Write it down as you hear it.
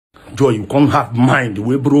Joy, you can't have mind the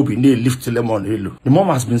way bro be nail lift lemon hello. The mom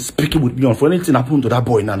has been speaking with me on for anything happened to that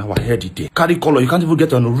boy now our head it. Carry color, you can't even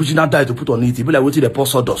get an original dye to put on it. It be like what the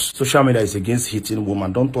apostle does. Social media is against hitting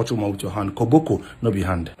woman. Don't touch woman with your hand. Koboko, no be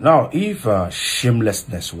hand. Now, if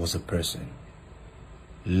shamelessness was a person,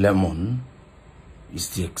 Lemon is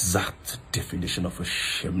the exact definition of a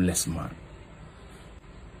shameless man.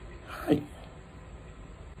 Hi.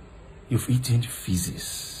 You've eaten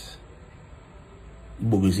feces.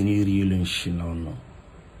 In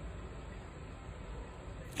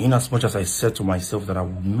as much as I said to myself that I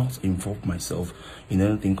would not involve myself in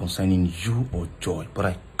anything concerning you or Joy, but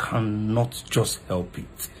I cannot just help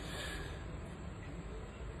it.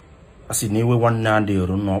 As in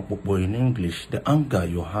in English, the anger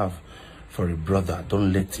you have for a brother,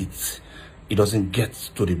 don't let it doesn't get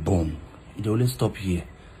to the bone. It only stop here.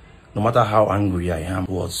 No matter how angry I am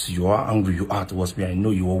towards you, how angry you are towards me, I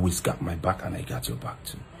know you always got my back and I got your back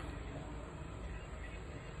too.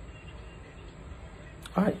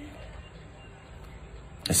 I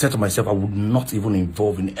said to myself, I would not even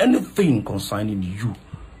involve in anything concerning you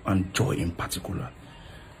and Joy in particular.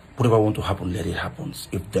 Whatever want to happen, let it happen.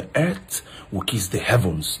 If the earth will kiss the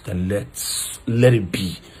heavens, then let it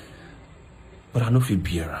be. But I know if you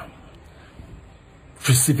be around.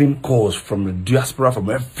 Receiving calls from the diaspora from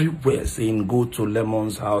everywhere saying, go to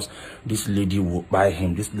Lemon's house, this lady will buy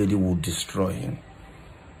him, this lady will destroy him.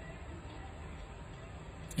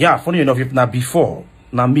 Yeah, funny enough, if not before,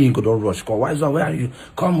 now me go don't rush. Call, Wyze1, where are you?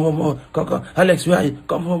 Come home, come. Alex, where are you?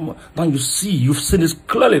 Come home. Now you've seen this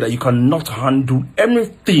clearly that you cannot handle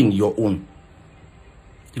anything your own.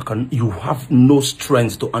 You have no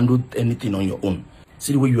strength to handle anything on your own.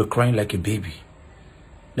 See the way you are crying like a baby.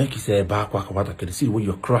 Like you say, see the way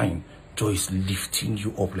you're crying, Joy is lifting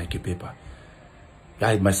you up like a paper.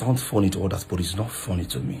 Yeah, it might sound funny to others, but it's not funny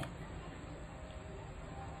to me.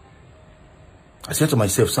 I said to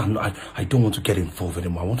myself, son, I don't want to get involved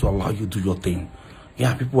anymore. I want to allow you to do your thing.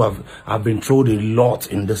 Yeah, people have been thrown a lot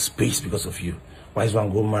in this space because of you.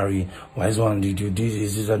 Wyze1 go marry, Wyze1 did you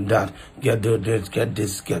this and that, get this, get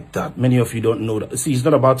this, get that. Many of you don't know that. See, it's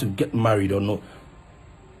not about to get married or no.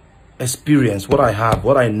 Experience, what I have,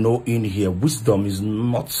 what I know in here, wisdom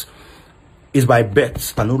is by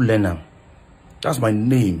birth. I know learner. That's my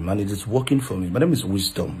name and it is working for me. My name is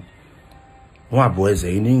Wisdom.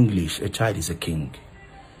 In English, a child is a king.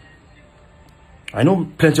 I know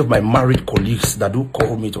plenty of my married colleagues that do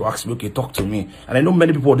call me to ask me, okay, talk to me. And I know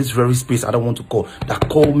many people in this very space I don't want to call, that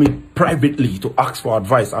call me privately to ask for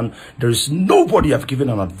advice. And there is nobody I've given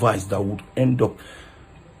an advice that would end up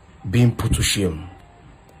being put to shame.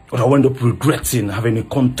 Or I end up regretting having a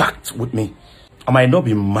contact with me. I might not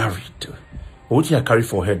be married. But what I carry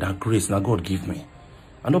for her, that grace, that God give me.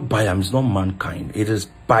 I not by him, it's not mankind. It is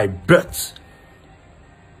by birth.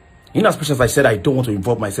 In as much as I said I don't want to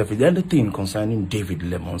involve myself in anything concerning David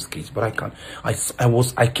Lemon's case, but I can't.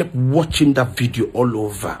 I kept watching that video all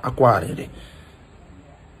over.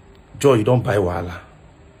 Joy, you don't buy Wala.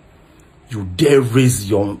 You dare raise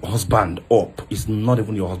your husband up. It's not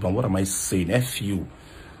even your husband. What am I saying? F you.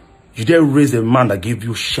 You dare raise a man that gave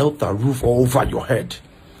you shelter, roof over your head,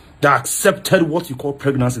 that accepted what you call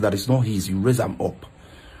pregnancy that is not his. You raise him up.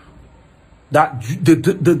 That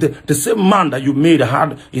the same man that you made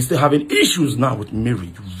is still having issues now with Mary.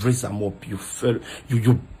 You raise him up. You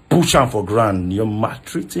push him for grand. You're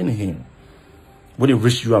maltreating him. When he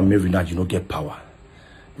reach you and Mary now, you don't get power.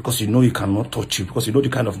 Because you know he cannot touch you. Because you know the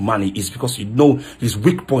kind of man he is. Because you know his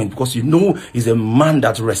weak point. Because you know he's a man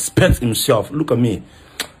that respects himself. Look at me.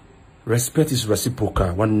 Respect is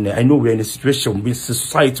reciprocal. When I know we're in a situation with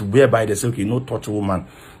society whereby they say, okay, no touch a woman,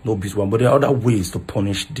 no beat one. But there are other ways to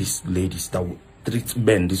punish these ladies that will treat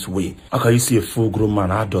men this way. How can you see a full grown man,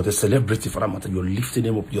 adult, a celebrity for that matter, you're lifting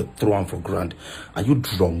him up, you're throwing for grand? Are you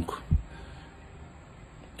drunk?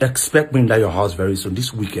 Expect me in your house very soon.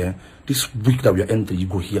 This week that we are entering, you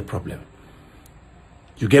go hear problem.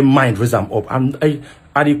 You get mind, raise them up. And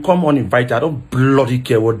I come uninvited. I don't bloody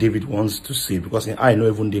care what David wants to say because I know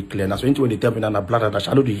even they clear. So when they tell me that I blood dash,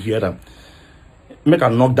 I know they hear them. Make a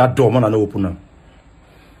knock that door, man, and open them.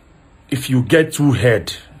 If you get too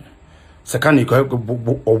head, second or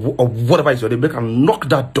whatever is, they make a knock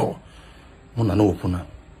that door, man, and open them.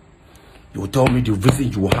 You will tell me the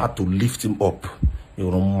reason you had to lift him up.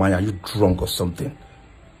 You don't mind, are you drunk or something?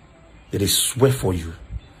 It is swear for you.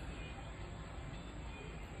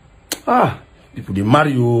 People they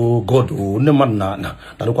marry you, God, no man, that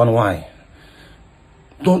don't know why.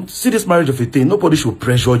 Don't see this marriage of a thing. Nobody should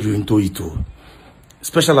pressure you into it.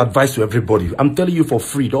 Special advice to everybody. I'm telling you for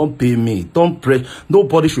free. Don't pay me.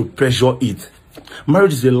 Nobody should pressure it.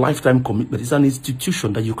 Marriage is a lifetime commitment. It's an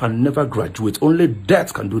institution that you can never graduate. Only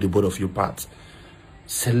death can do the both of your parts.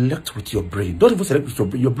 Select with your brain. Don't even select with your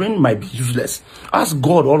brain. Your brain might be useless. Ask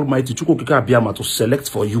God Almighty to select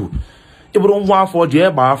for you. If you don't want for the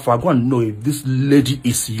air, go and know if this lady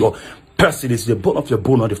is your person, is the bone of your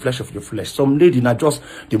bone or the flesh of your flesh. Some lady not just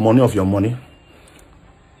the money of your money,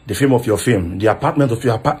 the fame of your fame, the apartment of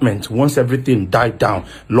your apartment. Once everything died down,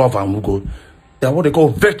 love and will go. They are what they call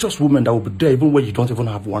virtuous women that will be there even when you don't even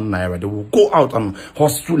have 1 naira. They will go out and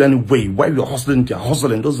hustle anyway. While you're hustling, they're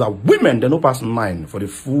hustling. Those are women. They no pass 9 for the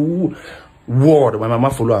full world. My mama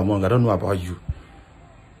follow among. I don't know about you.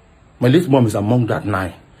 My late mom is among that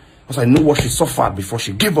 9. Because I know what she suffered before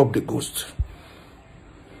she gave up the ghost.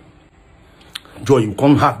 Joy, you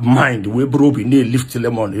can't have mind. We bro be near lift till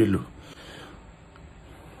them on hello.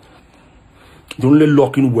 The only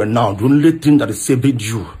locking were now. The only thing that is saving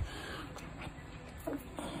you.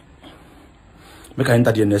 Make I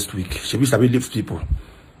enter there next week. She be sabi lift people.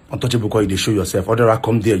 Untouchable because they show yourself. Other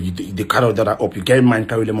come there, they carry that up. You get in mind,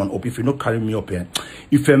 carry them on up. If you not carry me up here,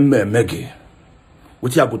 if I'm mega,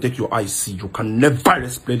 what you go take your eyes see, you can never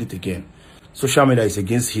explain it again. Social media is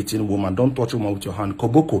against hitting woman. Don't touch woman with your hand.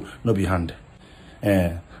 Koboko, no be hand.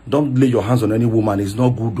 Don't lay your hands on any woman. It's not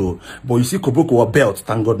good though. But you see Koboko or belt,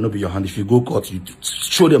 thank God no be your hand. If you go court, you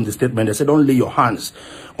show them the statement. They say don't lay your hands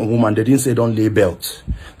on woman. They didn't say don't lay belt.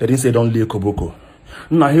 They didn't say don't lay Koboko.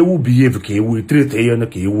 Now he will behave okay. We treat you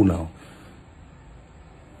now.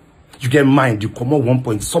 You get mind. You come out 1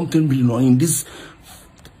 point something million in this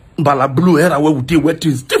bala blue era where we deal with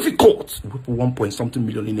things difficult. We put 1 point something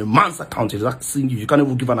million in a man's account. Is asking you. You can't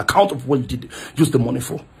even give an account of what you did. Use the money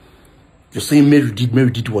for. You're saying Mary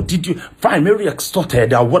did what? Did you? Fine, Mary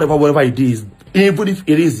extorted or whatever it is. Even if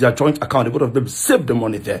it is their joint account, the both of them save the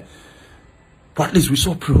money there. But at least we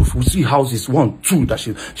saw proof. We see houses 1, 2 that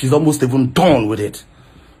she's almost even done with it.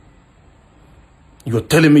 You're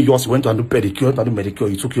telling me yours went to do pedicure, to do medicure,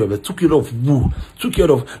 you took care of it. Took care of who? Took care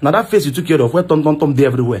of. Now that face you took care of, where tom there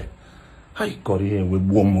everywhere. Hi, God, here with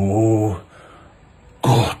woman.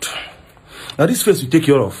 God. Now this face you take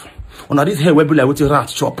care of. Or now this hair will be like with a rat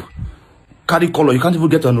chop. Carry color, you can't even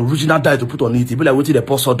get an original dye to put on it. It be like what the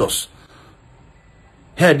post sawdust.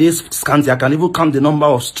 Hair this scans, I can even count the number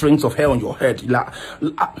of strings of hair on your head. Like,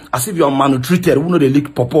 as if you're maltreated, you know they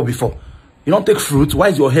lick pawpaw before. You don't take fruit. Why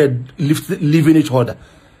is your head leaving each other?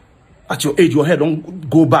 At your age, your head don't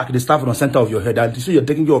go back. They start from the center of your head. And you say you're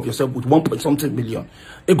taking care of yourself with 1 point something million.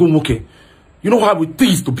 Ego okay. You know how it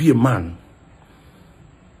is to be a man.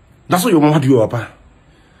 That's what your mama do, Papa.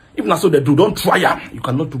 Even that's what they do, don't try it. You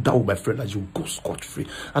cannot do that with my friend as you go scot-free.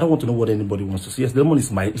 I don't want to know what anybody wants to say. Yes, the mom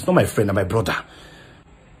is it's not my friend and my brother.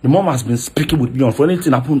 The mom has been speaking with me on for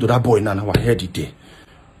anything happened to that boy now, I heard it there.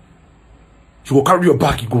 You go carry your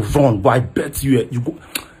back, you go run, but I bet you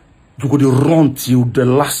go to run till the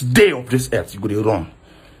last day of this earth. You go to run.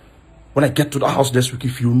 When I get to the house this week,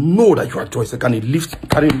 if you know that you are Joyce, can you lift,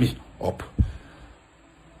 carry me up?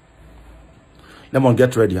 Let me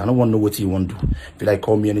get ready. I don't want to know what you want to do. If you like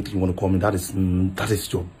call me anything you want to call me, that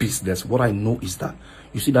is your business. What I know is that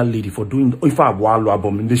you see that lady for doing if I have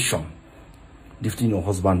abomination, lifting your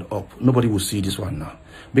husband up. Nobody will see this one now.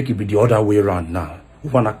 Make it be the other way around now.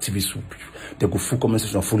 Woman activists, they go full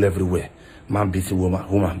conversation, full everywhere. Man beating woman,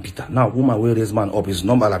 woman beater. Now, woman will raise man up is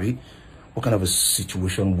normal, abi? What kind of a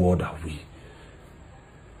situation world are we?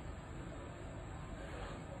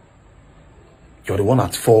 You're the one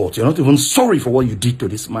at fault. You're not even sorry for what you did to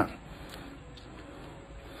this man.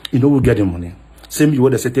 You know we'll get the money. Same you where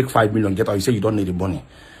they say take 5 million, get out. You say you don't need the money.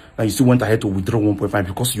 And you still went ahead to withdraw 1.5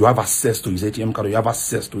 because you have access to his ATM card, or you have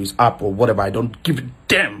access to his app or whatever. I don't give a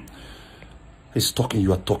damn. He's talking,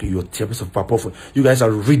 you are talking, you're therapist of papa. You guys are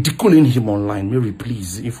ridiculing him online. Mary,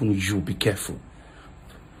 please, even you, be careful.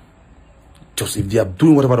 Just if they are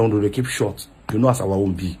doing whatever they want to do, they keep short. You know as our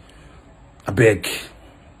own be. I beg.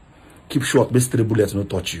 Keep short, best 3 bullets not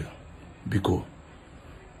touch you. Because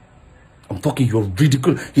I'm talking, you're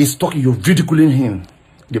ridiculing. He's talking, you're ridiculing him.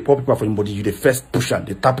 The poor people for him body, you the first pusher,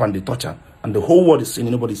 they tap and they touch her. And the whole world is saying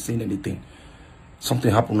nobody's saying anything.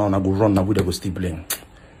 Something happened now and I go run now, we go still blame.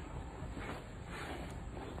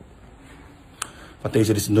 I tell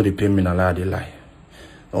you, this is not the payment, I lie, they lie.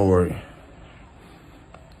 Don't worry.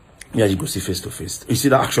 Yeah, you go see face to face. You see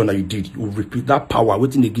that action that you did, you will repeat that power.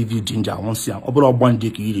 Waiting they give you ginger. I won't see. About 1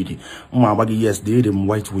 day, you did it. Yes, they had them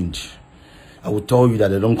white wind. I will tell you that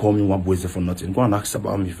they don't call me one boy for nothing. Go and ask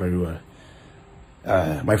about me very well.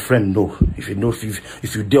 My friend, no. If you know,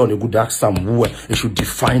 if you dare on a good ask somewhere, it should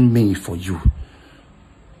define me for you.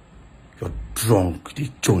 You're drunk, the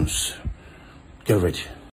Jones. Get ready.